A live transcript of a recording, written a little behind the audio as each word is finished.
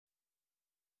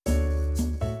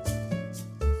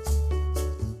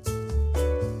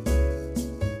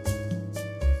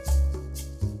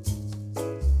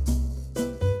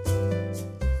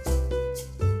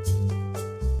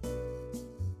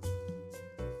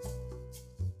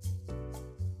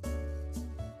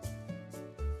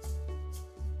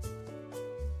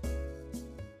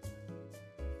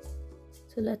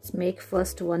So let's make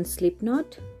first one slip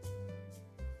knot,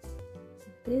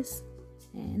 this,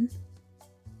 and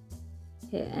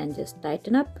here, and just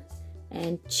tighten up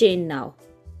and chain now.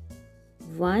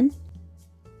 1,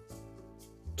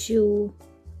 2,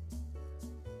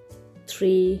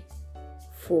 3,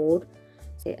 4.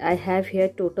 I have here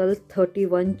total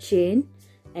 31 chain,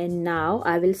 and now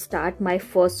I will start my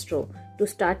first row. To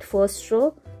start first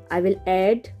row, I will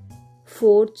add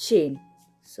 4 chain.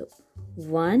 So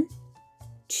 1,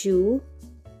 2,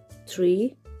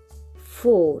 3,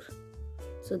 4.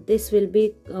 So this will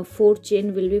be 4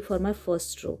 chain will be for my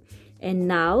first row. And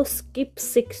now skip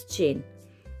 6 chain.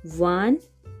 1,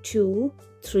 2,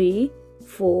 3,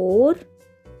 4,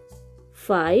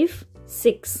 5,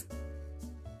 6.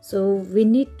 So we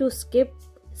need to skip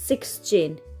 6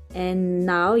 chain, and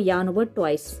now yarn over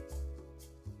twice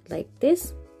like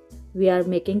this. We are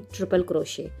making triple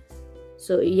crochet.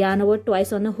 So yarn over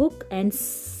twice on a hook and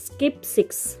skip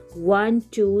 6. 1,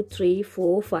 2, 3,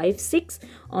 4, 5, 6.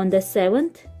 On the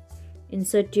 7th,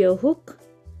 insert your hook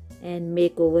and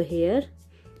make over here.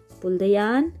 Pull the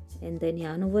yarn and then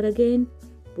yarn over again.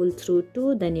 Pull through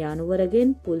 2, then yarn over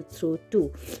again. Pull through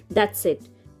 2. That's it.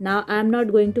 Now I am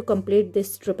not going to complete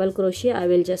this triple crochet. I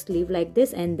will just leave like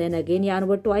this, and then again yarn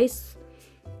over twice,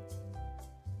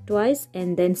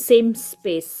 and then same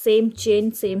space, same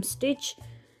chain, same stitch.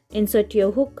 Insert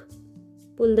your hook,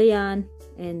 pull the yarn,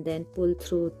 and then pull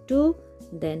through 2,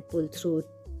 then pull through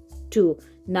 2.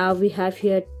 Now we have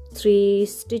here 3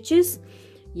 stitches.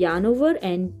 Yarn over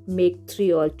and make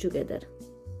 3 all together.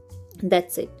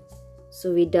 That's it.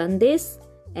 So we done this,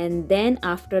 and then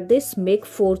after this make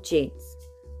 4 chains.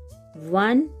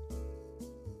 1,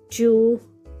 2,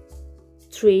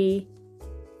 3,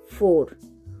 4.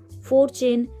 4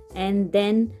 chain, and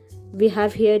then we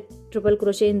have here triple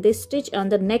crochet in this stitch. On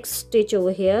the next stitch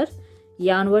over here,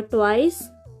 yarn over twice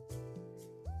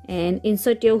and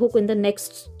insert your hook in the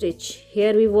next stitch.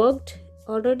 Here we worked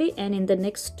already, and in the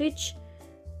next stitch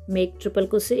make triple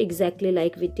crochet exactly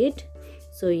like we did.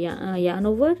 So yarn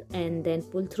over and then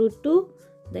pull through 2,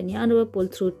 then yarn over, pull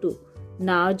through 2.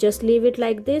 Now just leave it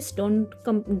like this.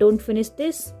 Don't finish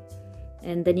this,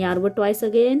 and then yarn over twice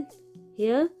again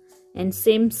here, and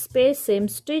same space, same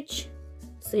stitch,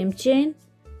 same chain.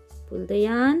 Pull the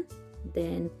yarn,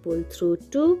 then pull through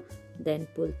 2, then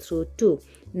pull through 2.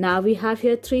 Now we have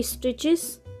here 3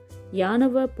 stitches. Yarn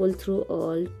over, pull through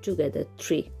all together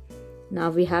 3.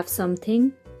 Now we have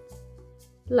something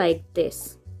like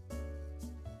this.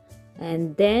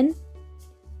 And then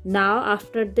now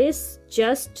after this,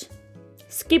 just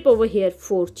skip over here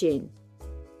 4 chain.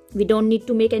 We don't need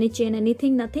to make any chain,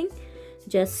 anything, nothing.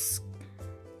 Just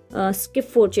skip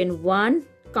 4 chain. 1,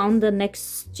 count the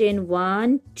next chain.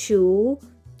 1, 2,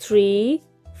 3,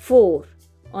 4.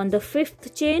 On the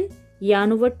 5th chain,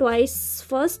 yarn over twice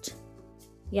first.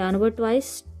 Yarn over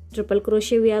twice, triple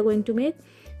crochet we are going to make.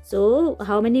 So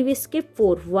how many we skip?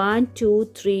 4. 1,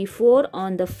 2, 3, 4.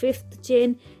 On the 5th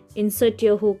chain, insert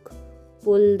your hook,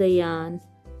 pull the yarn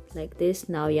like this.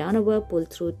 Now yarn over, pull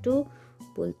through 2,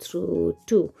 pull through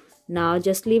 2. Now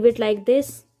just leave it like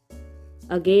this.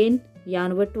 Again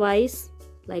yarn over twice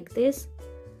like this.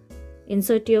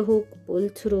 Insert your hook, pull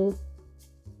through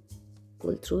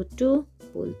 2,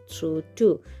 pull through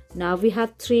 2. Now we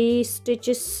have 3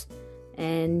 stitches,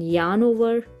 and yarn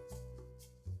over,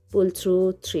 pull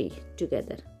through 3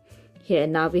 together. Here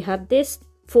now we have this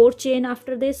 4 chain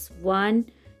after this. 1,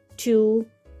 2,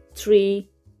 3,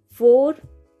 4.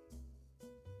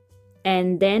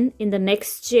 And then in the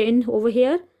next chain over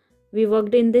here, we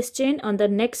worked in this chain. On the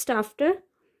next after,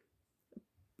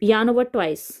 yarn over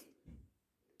twice,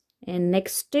 and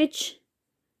next stitch,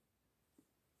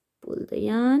 pull the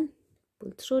yarn,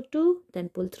 pull through 2, then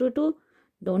pull through 2.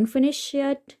 Don't finish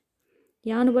yet.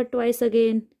 Yarn over twice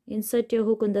again, insert your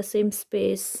hook in the same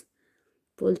space,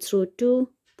 pull through 2,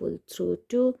 pull through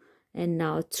 2, and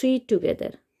now 3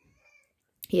 together.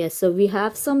 Yes, so we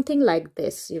have something like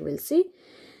this, you will see.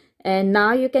 And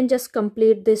now you can just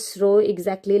complete this row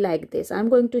exactly like this. I'm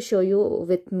going to show you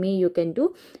with me, you can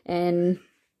do. And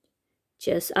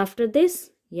just after this,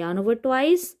 yarn over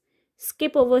twice,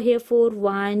 skip over here 4.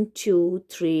 1, 2,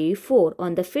 3, 4.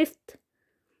 On the 5th,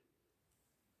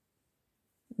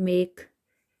 make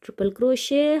triple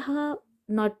crochet,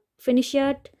 not finish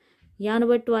yet. Yarn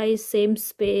over twice, same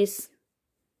space.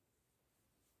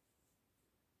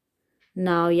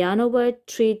 Now yarn over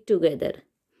 3 together.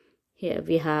 Here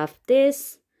we have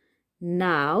this.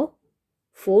 Now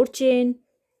 4 chain,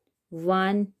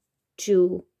 1,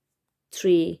 2,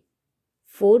 3,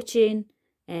 4 chain,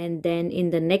 and then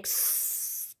in the next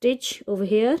stitch over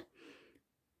here,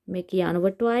 make yarn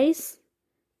over twice,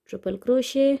 triple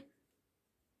crochet,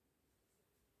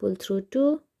 pull through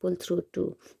 2, pull through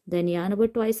 2, then yarn over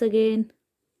twice again,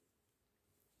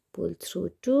 pull through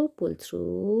 2, pull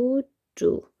through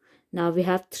 2. Now we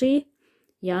have 3,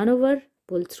 yarn over,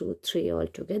 pull through 3 all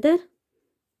together,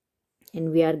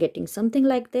 and we are getting something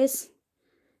like this.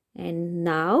 And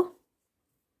now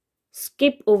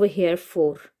skip over here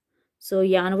 4, so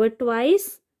yarn over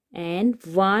twice, and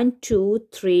 1 2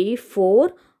 3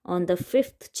 4. On the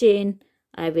 5th chain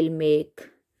I will make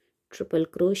triple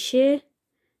crochet.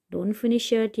 Don't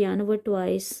finish it, yarn over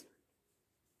twice,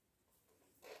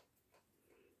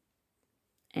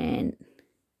 and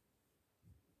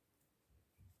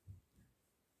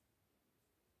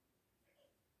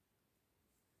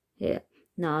here.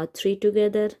 Now 3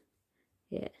 together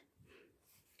here.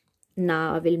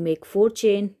 Now I will make 4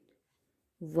 chain,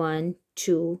 1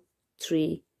 2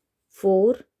 3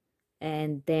 4,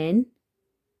 and then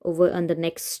over on the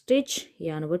next stitch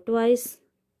yarn over twice,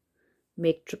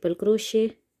 make triple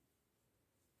crochet,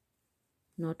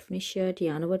 not finish yet,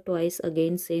 yarn over twice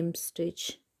again, same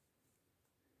stitch.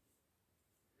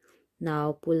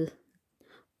 Now pull,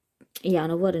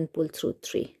 yarn over and pull through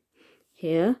 3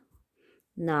 here.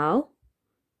 Now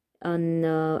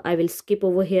I will skip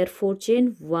over here 4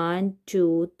 chain, 1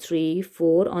 2 3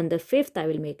 4. On the 5th I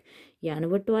will make yarn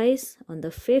over twice, on the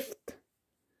 5th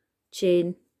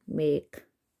chain make,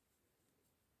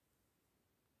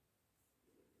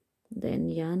 then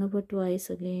yarn over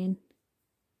twice again,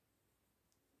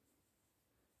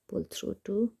 pull through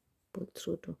 2, pull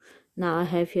through 2. Now I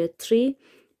have here 3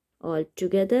 all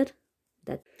together.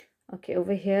 That okay,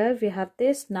 over here we have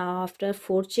this. Now after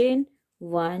 4 chain,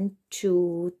 1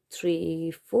 2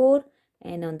 3 4,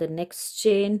 and on the next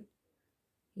chain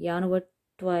yarn over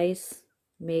twice,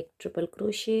 make triple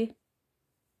crochet,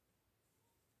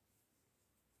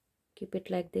 keep it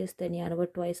like this, then yarn over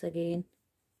twice again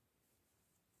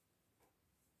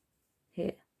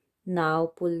here.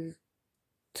 Now pull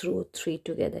through 3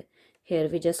 together. Here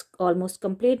we just almost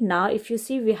complete. Now if you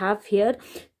see, we have here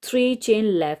 3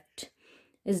 chain left.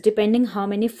 It's depending how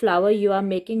many flower you are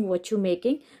making, what you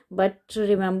making, but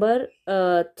remember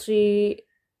 3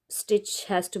 stitch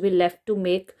has to be left to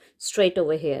make straight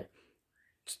over here.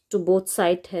 To both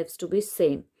sides has to be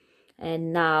same.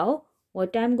 And now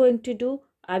what I'm going to do,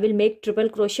 I will make triple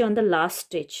crochet on the last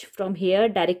stitch. From here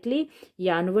directly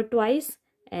yarn over twice,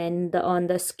 and on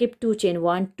the skip 2 chain,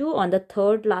 1 2, on the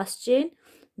 3rd last chain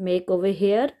make over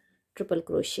here triple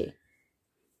crochet,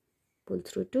 pull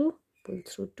through 2, pull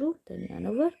through 2, then yarn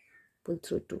over, pull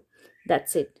through 2.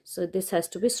 That's it. So this has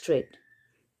to be straight.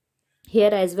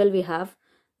 Here as well we have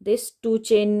this 2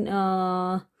 chain,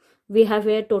 we have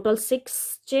here total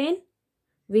 6 chain,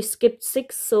 we skipped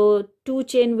 6, so 2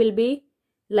 chain will be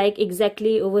like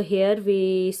exactly over here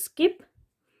we skip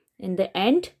in the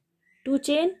end 2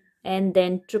 chain, and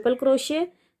then triple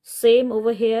crochet, same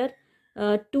over here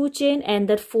 2 chain, and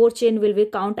that 4 chain will be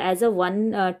count as a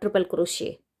 1 triple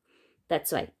crochet.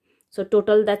 That's why. So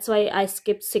total, that's why I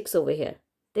skipped 6 over here.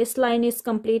 This line is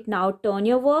complete. Now turn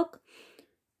your work,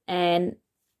 and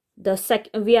the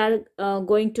we are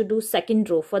going to do second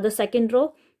row. For the second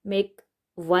row, make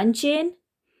 1 chain,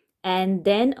 and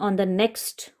then on the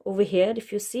next over here,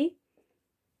 if you see,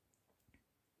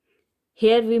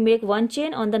 here we make 1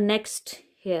 chain, on the next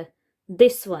here,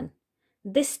 this one,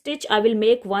 this stitch I will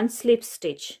make 1 slip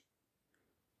stitch,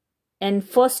 and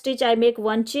first stitch I make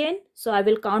 1 chain, so I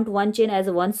will count 1 chain as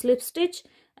a 1 slip stitch,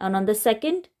 and on the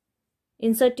second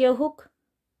insert your hook,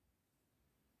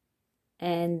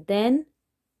 and then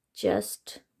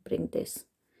just bring this,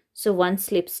 so 1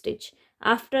 slip stitch.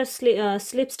 After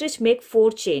slip stitch, make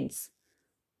 4 chains,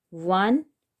 1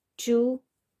 2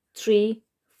 3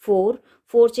 4,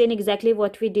 4 chain, exactly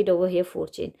what we did over here, 4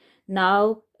 chain.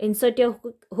 Now insert your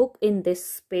hook in this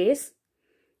space,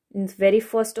 in very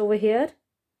first over here,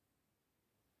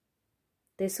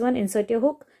 this one, insert your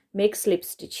hook, make slip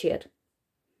stitch here,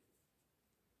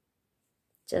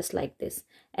 just like this.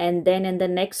 And then in the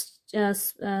next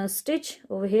stitch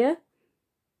over here,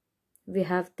 we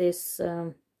have this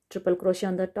triple crochet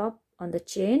on the top, on the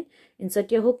chain,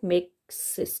 insert your hook, make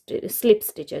slip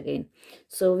stitch again.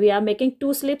 So we are making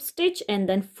 2 slip stitch and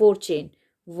then 4 chain,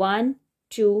 1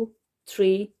 2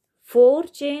 3 4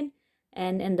 chain,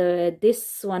 and in the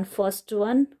this one, first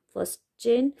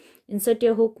chain, insert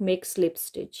your hook, make slip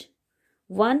stitch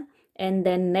 1, and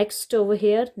then next over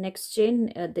here, next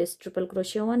chain, this triple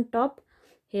crochet on top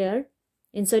here,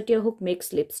 insert your hook, make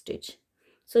slip stitch.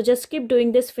 So just keep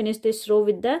doing this, finish this row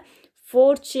with the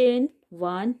 4 chain,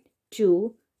 1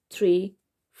 2 3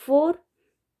 4,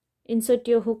 insert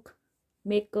your hook,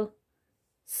 make a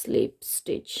slip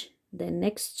stitch, then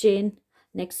next chain,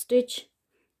 next stitch,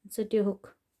 insert your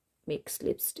hook, make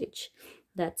slip stitch.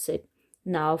 That's it.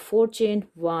 Now 4 chain,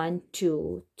 1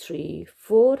 2 3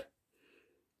 4,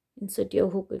 insert your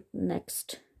hook.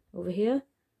 Next over here,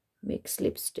 make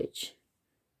slip stitch,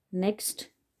 next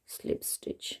slip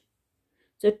stitch.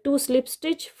 So 2 slip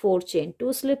stitch, 4 chain,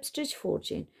 2 slip stitch, 4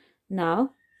 chain.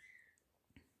 Now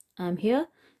I'm here,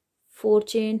 4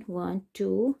 chain, 1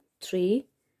 2 3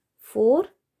 4.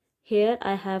 Here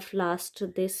I have last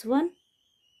this one.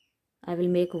 I will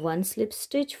make 1 slip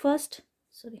stitch first.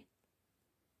 Sorry.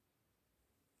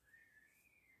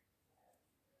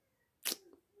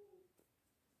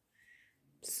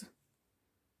 So,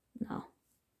 now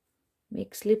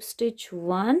make slip stitch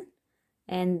 1,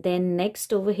 and then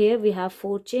next over here we have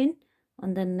 4 chain.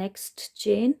 On the next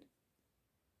chain,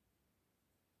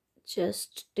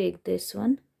 just take this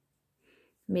one,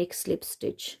 make slip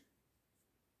stitch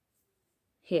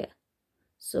here.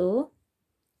 So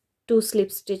 2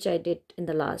 slip stitch I did in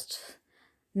the last.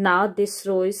 Now this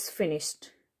row is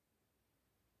finished,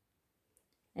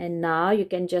 and now you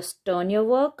can just turn your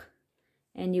work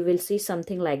and you will see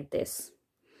something like this.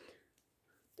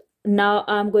 Now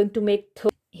I'm going to make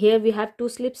here we have 2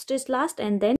 slip stitch last,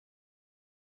 and then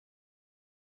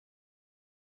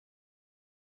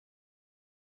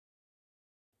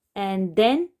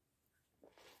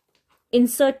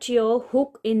insert your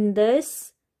hook in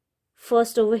this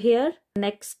first over here.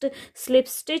 Next slip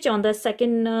stitch on the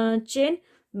second chain,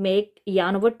 make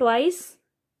yarn over twice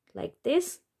like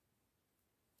this,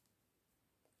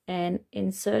 and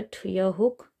insert your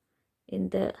hook in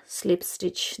the slip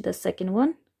stitch, the second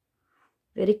one,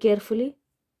 very carefully.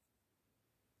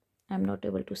 I'm not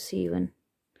able to see even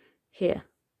here.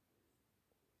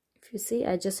 If you see,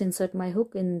 I just insert my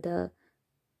hook in the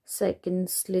second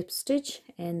slip stitch,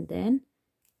 and then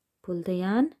pull the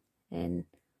yarn and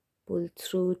pull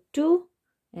through 2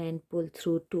 and pull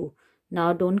through 2.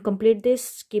 Now don't complete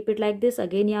this, keep it like this.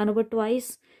 Again yarn over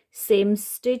twice, same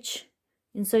stitch,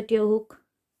 insert your hook,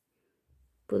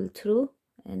 pull through,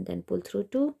 and then pull through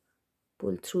 2,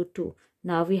 pull through 2.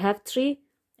 Now we have 3,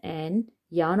 and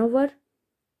yarn over,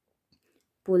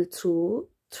 pull through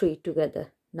 3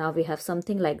 together. Now we have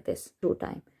something like this 2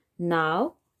 times.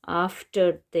 Now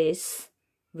after this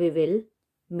we will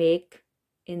make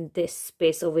in this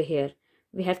space over here.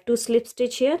 We have 2 slip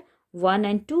stitch here, 1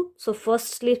 and 2. So first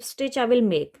slip stitch I will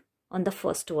make on the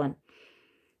first one.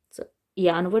 So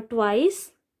yarn over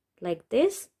twice like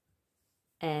this,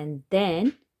 and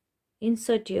then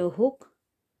insert your hook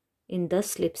in the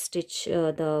slip stitch,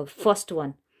 the first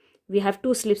one. We have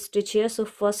 2 slip stitch here, so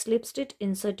first slip stitch,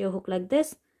 insert your hook like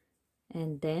this,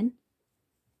 and then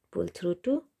pull through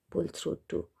 2, pull through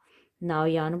 2. Now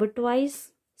yarn over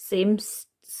twice, same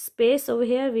space over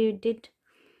here we did,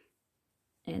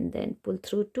 and then pull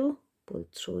through 2, pull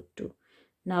through 2.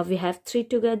 Now we have 3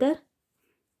 together,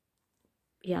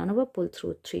 yarn over, pull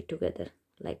through 3 together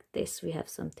like this. We have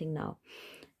something now,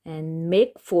 and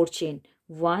make 4 chain,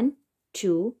 1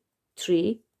 2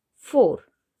 3 4,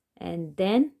 and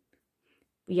then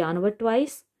yarn over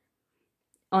twice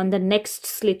on the next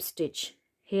slip stitch.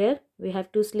 Here we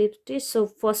have 2 slip stitch, so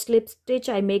first slip stitch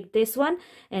I make this one,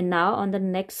 and now on the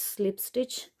next slip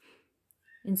stitch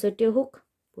insert your hook,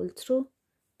 pull through,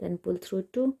 then pull through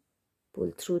 2,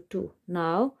 pull through 2.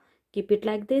 Now keep it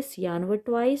like this, yarn over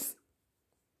twice,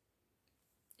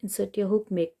 insert your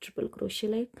hook, make triple crochet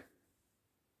like.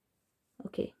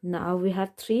 Okay, now we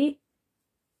have 3,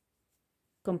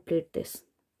 complete this.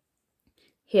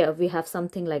 Here we have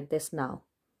something like this now,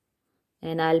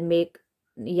 and I'll make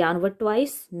yarn over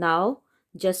twice. Now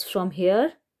just from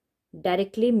here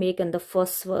directly make in the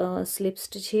first slip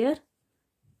stitch. Here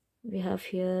we have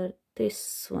here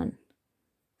this one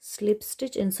slip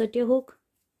stitch, insert your hook,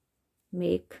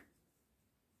 make.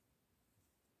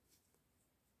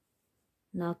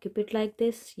 Now keep it like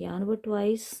this, yarn over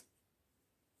twice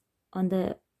on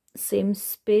the same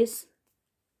space,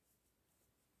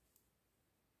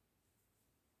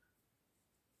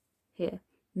 here.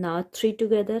 Now 3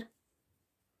 together.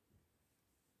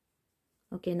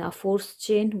 Okay, now 4th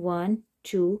chain, 1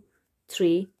 2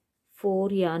 3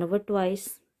 4, yarn over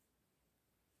twice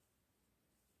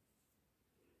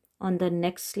on the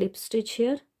next slip stitch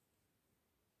here,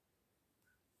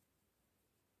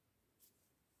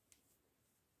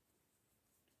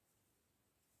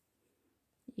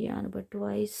 yarn over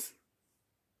twice,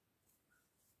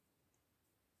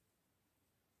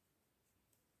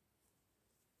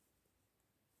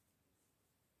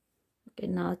 okay,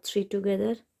 now 3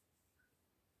 together.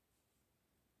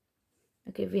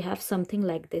 Okay, we have something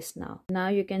like this now. Now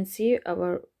you can see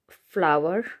our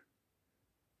flower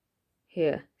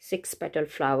here, 6 petal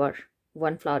flower,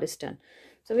 1 flower is done.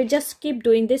 So we just keep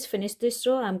doing this, finish this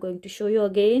row. I'm going to show you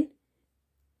again.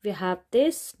 We have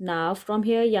this. Now from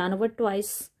here, yarn over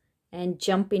twice and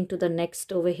jump into the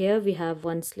next. Over here we have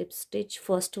 1 slip stitch,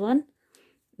 first one,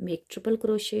 make triple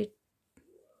crochet,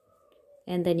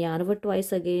 and then yarn over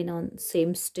twice again on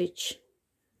same stitch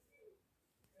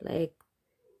like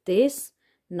this.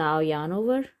 Now yarn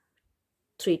over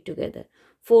 3 together,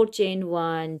 4 chain,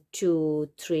 1 2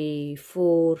 3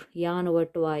 4, yarn over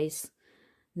twice,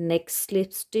 next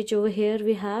slip stitch. Over here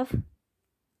we have,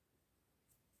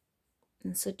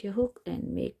 insert your hook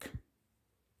and make.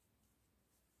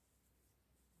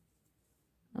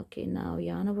 Okay, now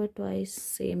yarn over twice,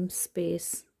 same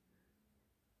space,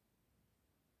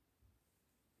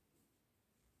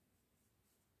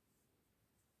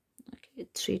 okay,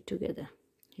 3 together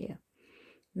here.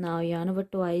 Now yarn over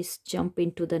twice, jump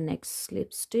into the next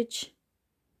slip stitch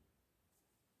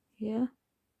here,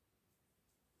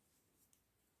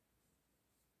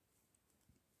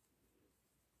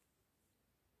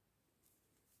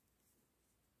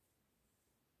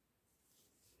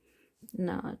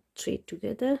 now 3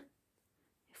 together,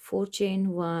 4 chain,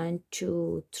 1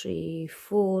 2 3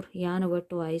 4, yarn over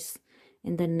twice,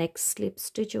 in the next slip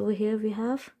stitch. Over here we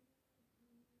have,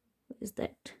 what is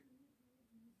that?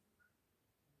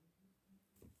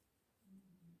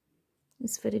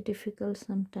 It's very difficult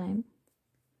sometimes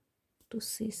to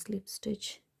see slip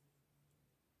stitch.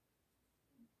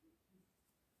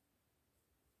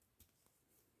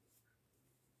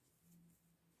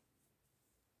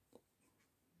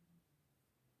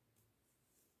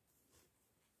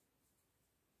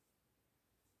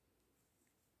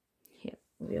 Here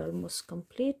we almost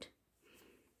complete.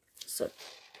 So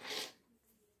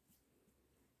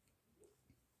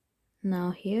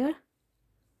now here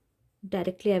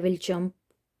directly I will jump,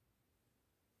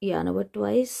 yarn over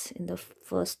twice in the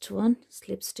first one,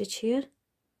 slip stitch here,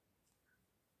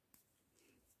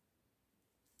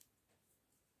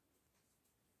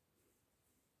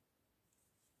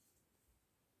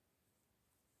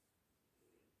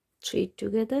 three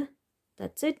together,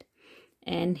 that's it.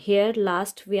 And here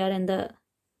last we are in the,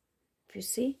 if you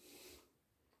see,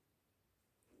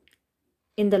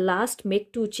 in the last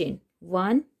make 2 chain,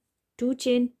 1 2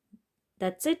 chain,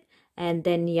 that's it. And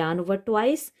then yarn over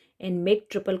twice and make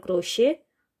triple crochet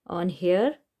on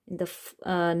here. In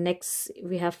the next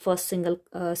we have first single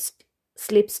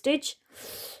slip stitch,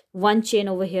 1 chain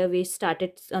over here. We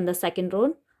started on the second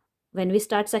row. When we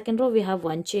start second row we have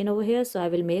 1 chain over here, so I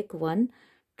will make 1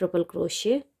 triple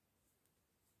crochet,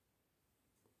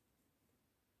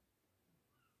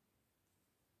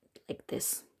 like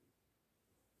this.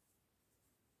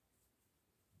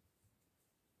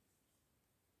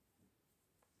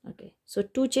 Okay, so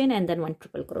 2 chain and then 1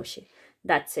 triple crochet,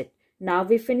 that's it. Now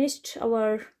we finished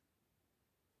our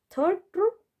third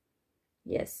row.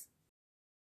 Yes,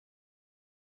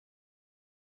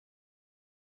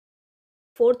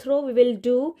 fourth row we will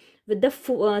do with the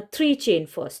 3 chain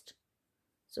first.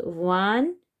 So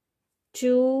 1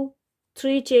 2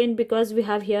 3 chain, because we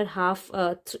have here half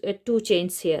 2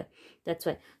 chains here, that's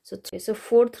why. So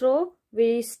fourth row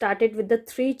we started with the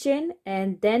 3 chain,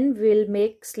 and then we'll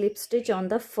make slip stitch on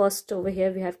the first. Over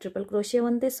here we have triple crochet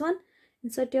on this one,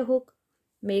 insert your hook,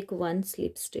 make 1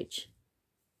 slip stitch,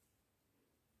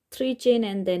 3 chain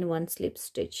and then 1 slip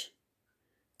stitch,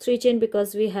 3 chain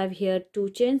because we have here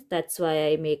 2 chains, that's why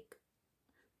I make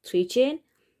 3 chain,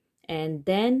 and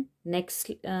then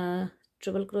next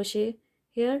triple crochet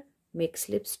here, make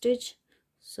slip stitch,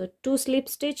 so 2 slip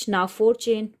stitch. Now 4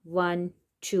 chain, 1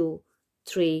 2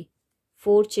 3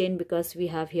 4 chain because we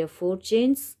have here 4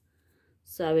 chains,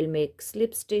 so I will make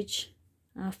slip stitch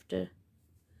after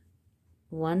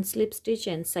 1 slip stitch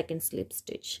and second slip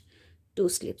stitch, 2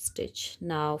 slip stitch.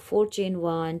 Now 4 chain,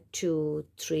 1 2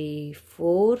 3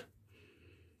 4,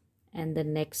 and the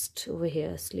next over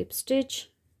here slip stitch,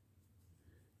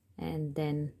 and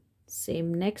then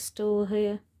same next over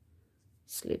here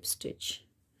slip stitch,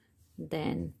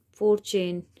 then 4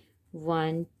 chain,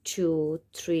 1 2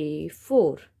 3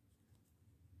 4,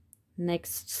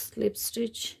 next slip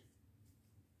stitch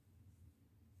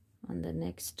on the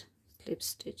next slip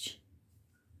stitch,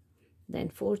 then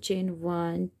 4 chain,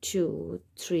 1 2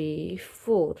 3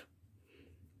 4,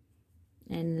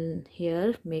 and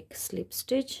here make slip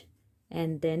stitch,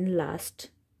 and then last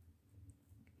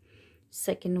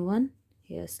second one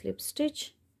here slip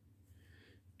stitch,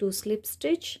 2 slip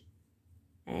stitch,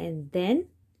 and then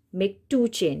make 2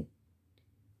 chain,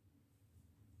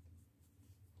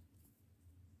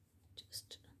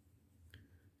 just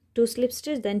 2 slip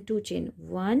stitch, then 2 chain,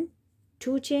 1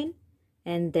 2 chain,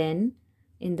 and then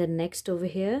in the next over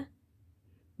here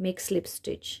make slip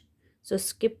stitch. So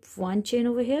skip one chain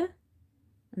over here,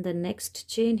 and the next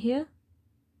chain here,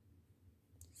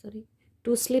 sorry,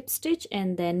 2 slip stitch,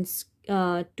 and then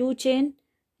 2 chain,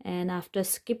 and after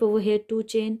skip over here 2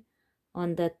 chain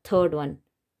on the third one,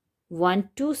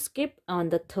 1 2 skip on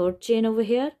the third chain over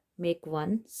here, make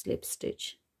 1 slip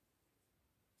stitch.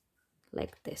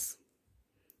 Like this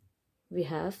we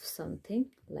have something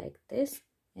like this.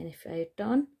 And if I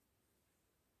turn,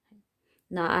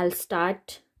 now I'll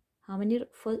start how many?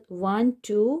 For 1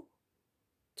 2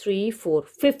 3 4,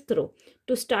 fifth row.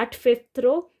 To start fifth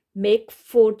row, make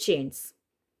 4 chains.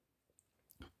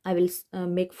 I will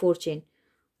make 4 chain.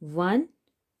 1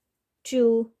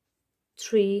 2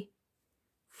 3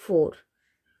 4,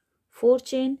 4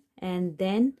 chain, and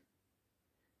then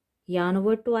yarn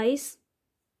over twice,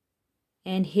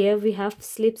 and here we have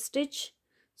slip stitch.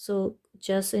 So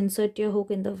just insert your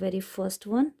hook in the very first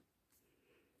one,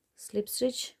 slip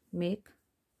stitch, make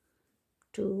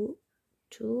 2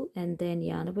 2, and then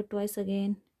yarn over twice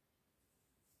again.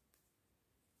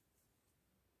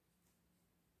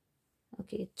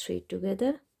 Okay, 3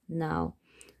 together. Now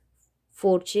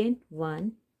 4 chain,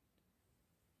 1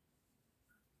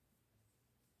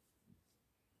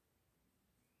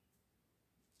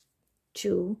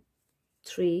 2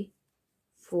 3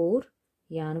 4,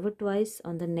 yarn over twice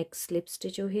on the next slip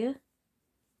stitch over here,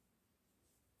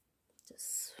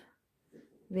 just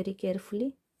very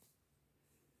carefully,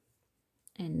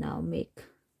 and now make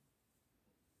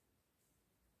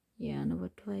yarn over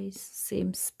twice,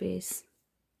 same space,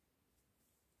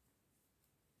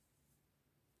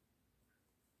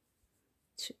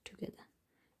 together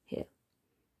here.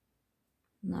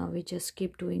 Now we just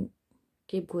keep going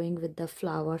with the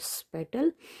flowers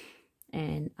petal,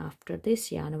 and after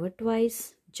this yarn over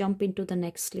twice, jump into the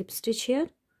next slip stitch here,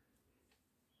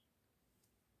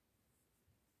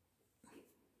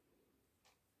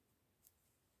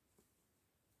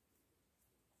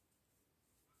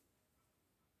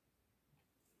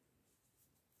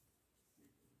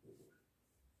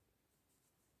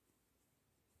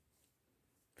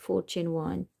 four chain,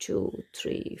 1 2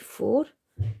 3 4,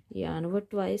 yarn over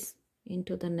twice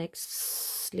into the next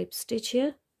slip stitch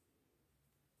here,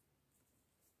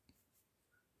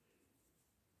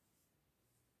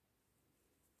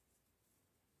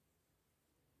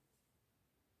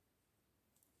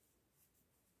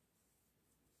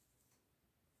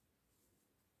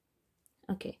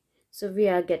 okay. So we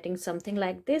are getting something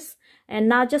like this, and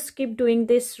now just keep doing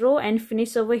this row and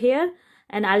finish over here,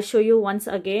 and I'll show you once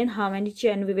again how many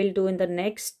chain we will do in the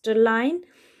next line,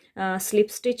 slip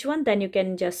stitch one. Then you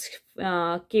can just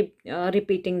keep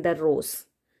repeating the rows.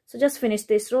 So just finish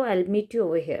this row, I'll meet you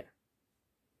over here.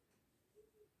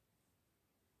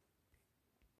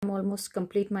 I'm almost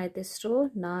complete this row.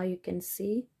 Now you can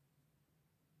see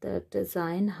the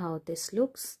design, how this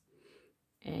looks,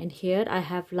 and here I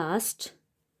have last,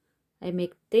 I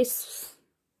make this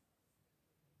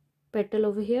petal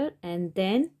over here, and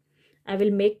then I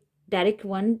will make direct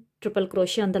 1 triple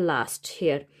crochet on the last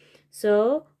here.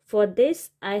 So for this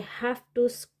I have to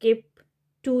skip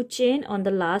 2 chain on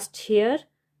the last here.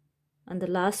 On the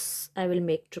last I will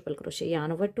make triple crochet,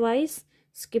 yarn over twice,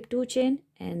 skip 2 chain,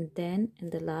 and then in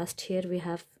the last here we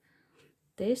have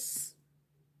this,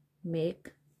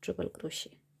 make triple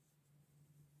crochet.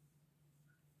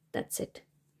 That's it.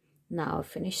 Now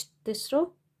finish this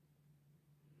row,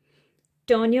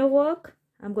 turn your work.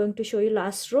 I'm going to show you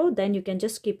last row, then you can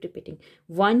just keep repeating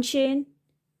 1 chain,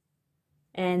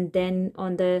 and then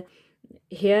on the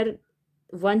here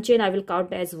 1 chain I will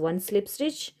count as 1 slip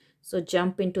stitch. So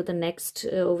jump into the next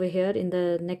over here in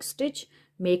the next stitch,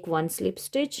 make 1 slip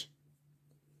stitch,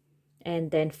 and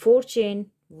then 4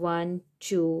 chain, 1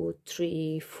 2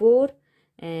 3 4,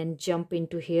 and jump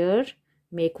into here,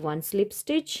 make 1 slip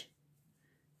stitch,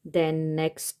 then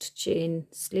next chain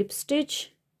slip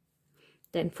stitch,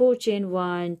 then 4 chain,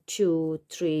 1 2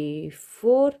 3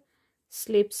 4,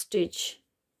 slip stitch,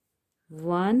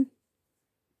 1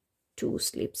 2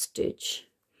 slip stitch,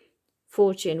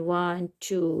 4 chain, 1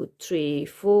 2 3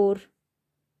 4,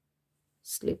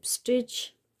 slip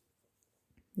stitch,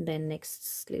 then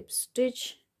next slip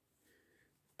stitch,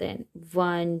 then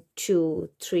 1 2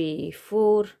 3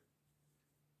 4,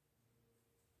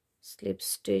 slip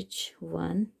stitch,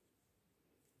 1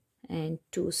 and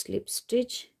 2 slip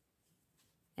stitch,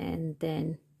 and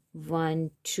then 1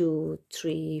 2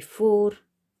 3 4,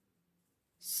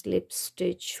 slip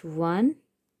stitch, 1,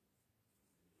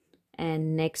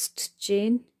 and next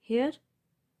chain here,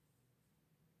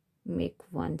 make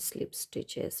 1 slip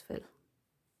stitch as well.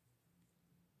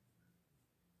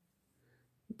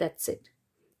 That's it.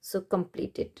 So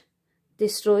complete it.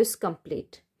 This row is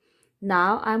complete.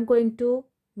 Now I'm going to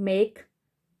make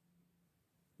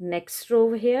next row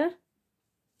over here.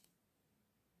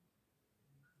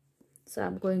 So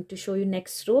I'm going to show you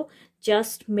next row.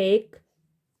 Just make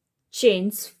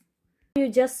chains. You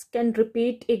just can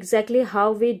repeat exactly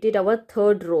how we did our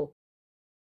third row.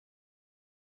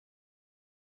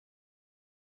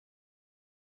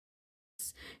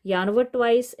 Yarn over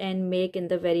twice and make in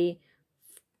the very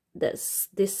this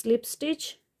slip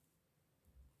stitch,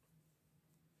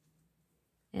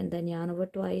 and then yarn over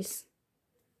twice,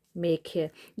 make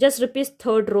here. Just repeat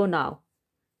third row now.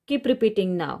 Keep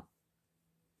repeating now.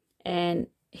 And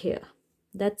here,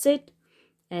 that's it.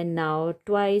 And now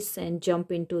twice and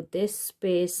jump into this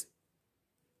space,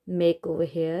 make over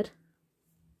here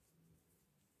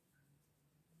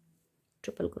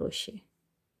triple crochet,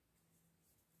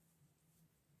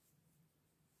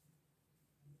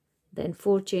 then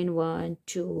 4 chain, 1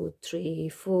 2 3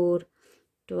 4,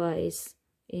 twice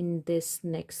in this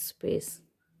next space.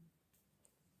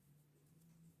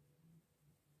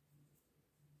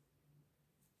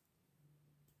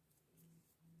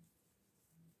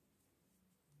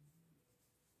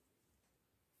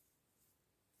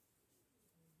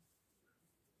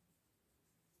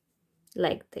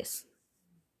 Like this.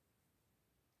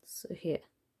 So here,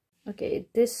 okay,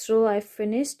 this row I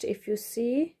finished. If you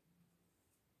see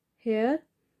here,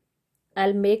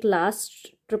 I'll make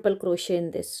last triple crochet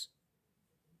in this.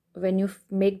 When you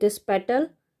make this petal,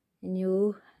 and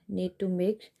you need to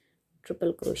make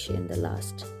triple crochet in the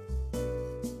last,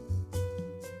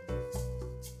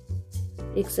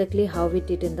 exactly how we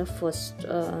did in the first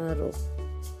row.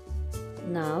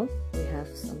 Now we have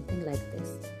something like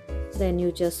this. Then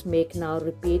you just make, now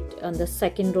repeat on the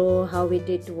second row how we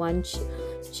did, 1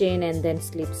 chain and then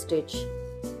slip stitch.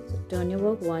 So turn your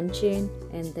work, 1 chain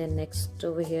and then next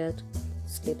over here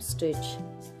slip stitch,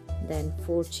 then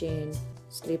 4 chain,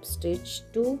 slip stitch,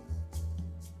 2,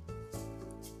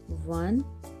 1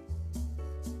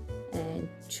 and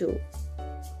 2.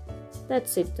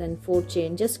 That's it. Then 4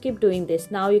 chain. Just keep doing this.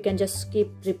 Now you can just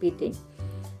keep repeating.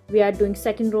 We are doing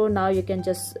second row. Now you can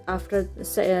just, after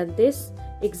this,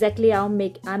 exactly I'm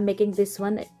making this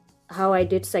one how I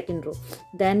did second row.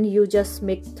 Then you just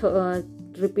make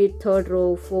repeat third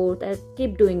row, fourth, and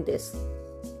keep doing this.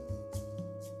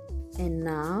 And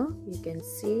now you can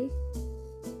see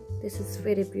this is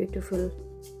very beautiful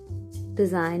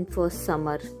design for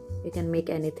summer. You can make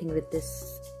anything with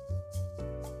this